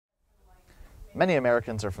Many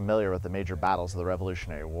Americans are familiar with the major battles of the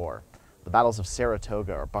Revolutionary War. The battles of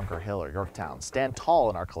Saratoga or Bunker Hill or Yorktown stand tall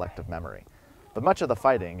in our collective memory. But much of the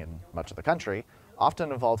fighting, in much of the country,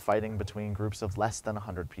 often involved fighting between groups of less than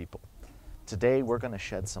 100 people. Today, we're going to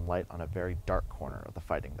shed some light on a very dark corner of the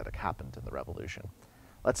fighting that happened in the Revolution.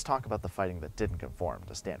 Let's talk about the fighting that didn't conform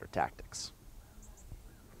to standard tactics.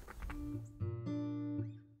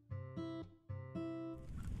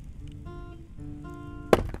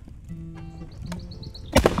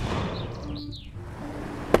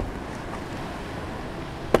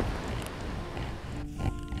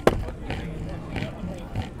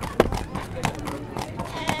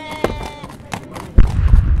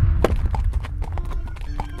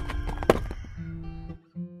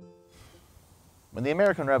 When the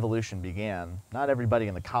American Revolution began, not everybody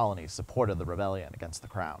in the colonies supported the rebellion against the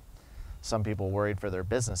crown. Some people worried for their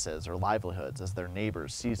businesses or livelihoods as their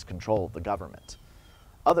neighbors seized control of the government.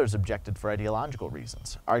 Others objected for ideological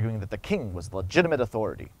reasons, arguing that the king was the legitimate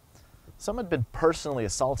authority. Some had been personally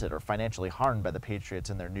assaulted or financially harmed by the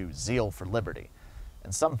patriots in their new zeal for liberty,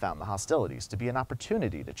 and some found the hostilities to be an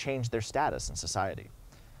opportunity to change their status in society.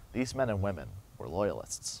 These men and women were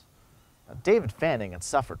Loyalists. David Fanning had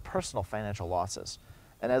suffered personal financial losses,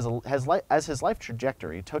 and as his life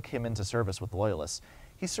trajectory took him into service with the Loyalists,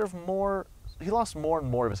 he lost more and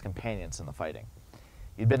more of his companions in the fighting.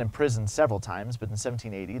 He'd been imprisoned several times, but in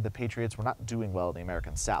 1780, the Patriots were not doing well in the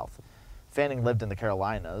American South. Fanning lived in the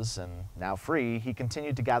Carolinas, and now free, he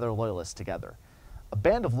continued to gather Loyalists together. A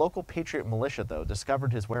band of local Patriot militia, though,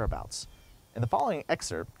 discovered his whereabouts. In the following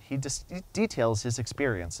excerpt, he details his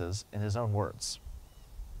experiences in his own words.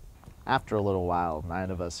 After a little while, 9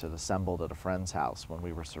 of us had assembled at a friend's house when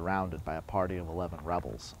we were surrounded by a party of 11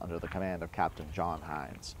 rebels under the command of Captain John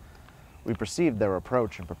Hines. We perceived their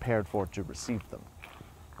approach and prepared for to receive them.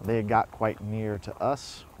 When they had got quite near to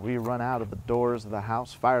us, we run out of the doors of the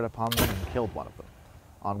house, fired upon them, and killed one of them,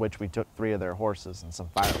 on which we took 3 of their horses and some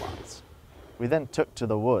firelocks. We then took to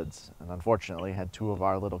the woods, and unfortunately had 2 of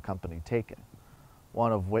our little company taken,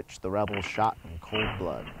 one of which the rebels shot in cold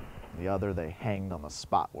blood. The other they hanged on the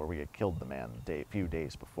spot where we had killed the man a few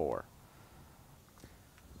days before.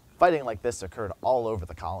 Fighting like this occurred all over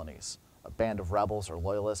the colonies. A band of rebels or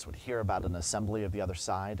Loyalists would hear about an assembly of the other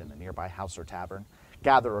side in a nearby house or tavern,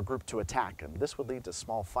 gather a group to attack, and this would lead to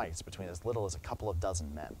small fights between as little as a couple of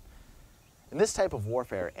dozen men. In this type of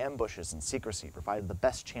warfare, ambushes and secrecy provided the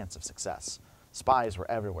best chance of success. Spies were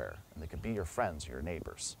everywhere, and they could be your friends or your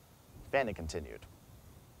neighbors. Fanning continued.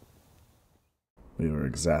 We were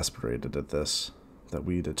exasperated at this, that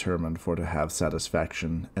we determined for to have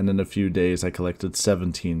satisfaction, and in a few days I collected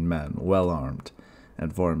 17 men, well armed,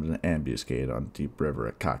 and formed an ambuscade on Deep River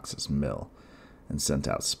at Cox's Mill, and sent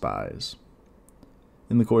out spies.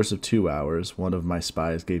 In the course of 2 hours, one of my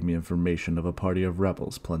spies gave me information of a party of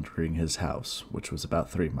rebels plundering his house, which was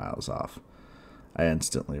about 3 miles off. I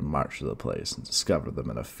instantly marched to the place and discovered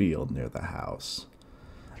them in a field near the house.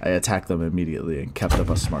 I attacked them immediately and kept up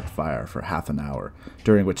a smart fire for half an hour,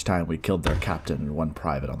 during which time we killed their captain and 1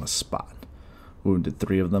 private on the spot, wounded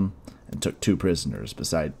 3 of them, and took 2 prisoners,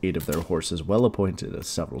 beside 8 of their horses well appointed as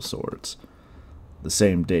several swords. The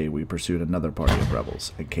same day we pursued another party of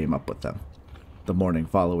rebels and came up with them. The morning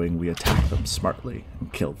following we attacked them smartly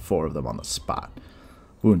and killed 4 of them on the spot,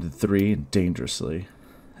 wounded 3 dangerously,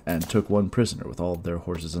 and took 1 prisoner with all of their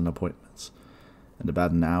horses and appointments. And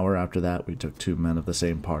about an hour after that, we took 2 men of the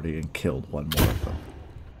same party and killed 1 more of them.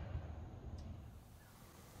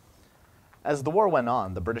 As the war went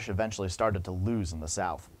on, the British eventually started to lose in the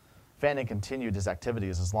South. Fanning continued his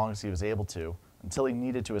activities as long as he was able to, until he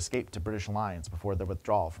needed to escape to British lines before their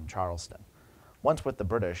withdrawal from Charleston. Once with the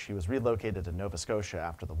British, he was relocated to Nova Scotia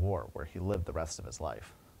after the war, where he lived the rest of his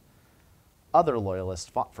life. Other Loyalists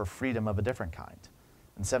fought for freedom of a different kind.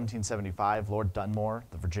 In 1775, Lord Dunmore,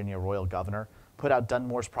 the Virginia royal governor, put out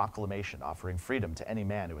Dunmore's proclamation offering freedom to any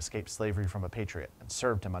man who escaped slavery from a patriot and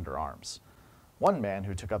served him under arms. One man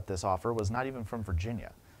who took up this offer was not even from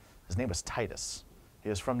Virginia. His name was Titus. He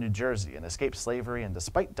was from New Jersey and escaped slavery, and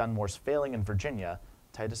despite Dunmore's failing in Virginia,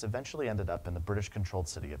 Titus eventually ended up in the British-controlled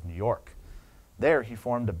city of New York. There, he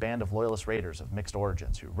formed a band of Loyalist raiders of mixed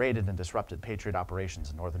origins who raided and disrupted Patriot operations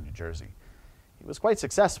in northern New Jersey. He was quite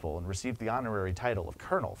successful and received the honorary title of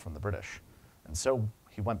Colonel from the British, and so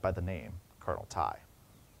he went by the name Colonel Tye.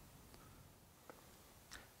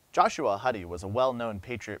 Joshua Huddy was a well-known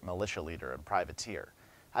Patriot militia leader and privateer.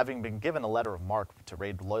 Having been given a letter of marque to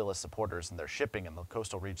raid Loyalist supporters in their shipping in the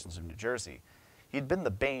coastal regions of New Jersey, he had been the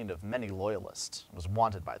bane of many Loyalists and was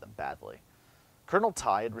wanted by them badly. Colonel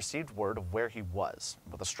Tye had received word of where he was,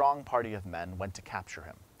 and with a strong party of men went to capture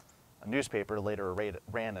him. A newspaper later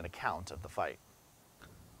ran an account of the fight.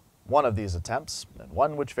 One of these attempts, and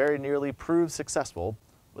one which very nearly proved successful,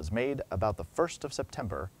 was made about the 1st of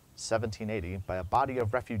September, 1780, by a body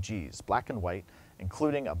of refugees, black and white,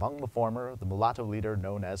 including among the former the mulatto leader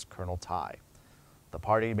known as Colonel Tye. The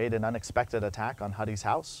party made an unexpected attack on Huddy's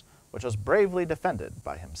house, which was bravely defended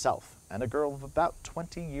by himself and a girl of about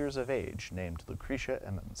 20 years of age named Lucretia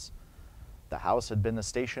Emmons. The house had been a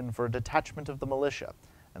station for a detachment of the militia,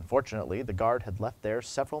 and fortunately the guard had left there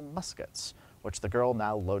several muskets, which the girl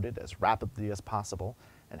now loaded as rapidly as possible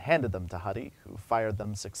and handed them to Huddy, who fired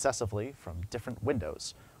them successively from different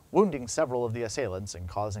windows, wounding several of the assailants and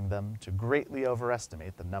causing them to greatly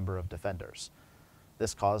overestimate the number of defenders.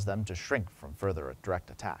 This caused them to shrink from further direct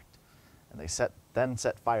attack, and they then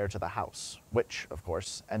set fire to the house, which, of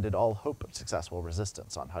course, ended all hope of successful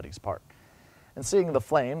resistance on Huddy's part. And seeing the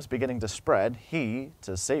flames beginning to spread, he,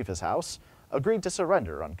 to save his house, agreed to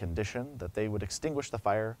surrender on condition that they would extinguish the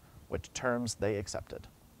fire, which terms they accepted.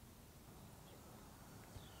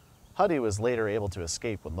 Huddy was later able to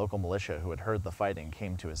escape when local militia who had heard the fighting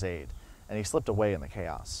came to his aid, and he slipped away in the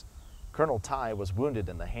chaos. Colonel Tye was wounded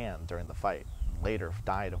in the hand during the fight, and later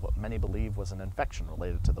died of what many believe was an infection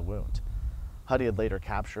related to the wound. Huddy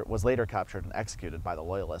was later captured and executed by the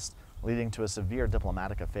Loyalists, leading to a severe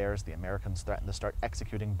diplomatic affair as the Americans threatened to start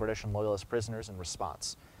executing British and Loyalist prisoners in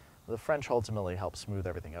response. The French ultimately helped smooth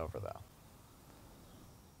everything over, though.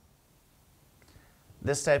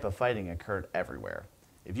 This type of fighting occurred everywhere.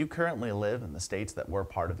 If you currently live in the states that were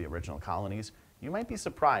part of the original colonies, you might be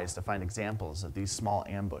surprised to find examples of these small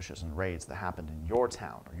ambushes and raids that happened in your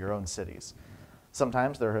town or your own cities.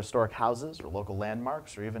 Sometimes there are historic houses or local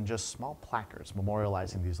landmarks or even just small placards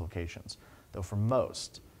memorializing these locations, though for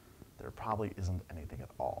most, there probably isn't anything at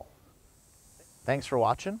all. Thanks for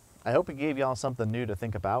watching. I hope it gave y'all something new to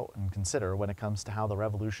think about and consider when it comes to how the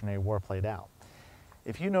Revolutionary War played out.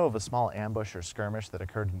 If you know of a small ambush or skirmish that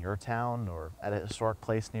occurred in your town or at a historic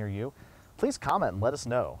place near you, please comment and let us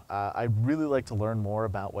know. I'd really like to learn more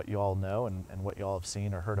about what you all know and what you all have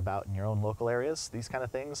seen or heard about in your own local areas. These kind of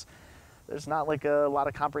things, there's not like a lot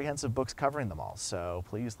of comprehensive books covering them all, so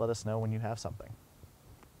please let us know when you have something.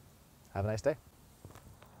 Have a nice day.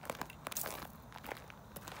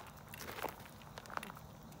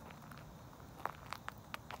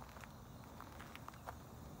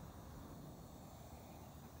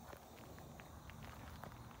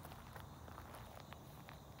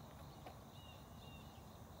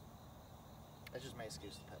 That's just my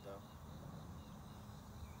excuse to pet though.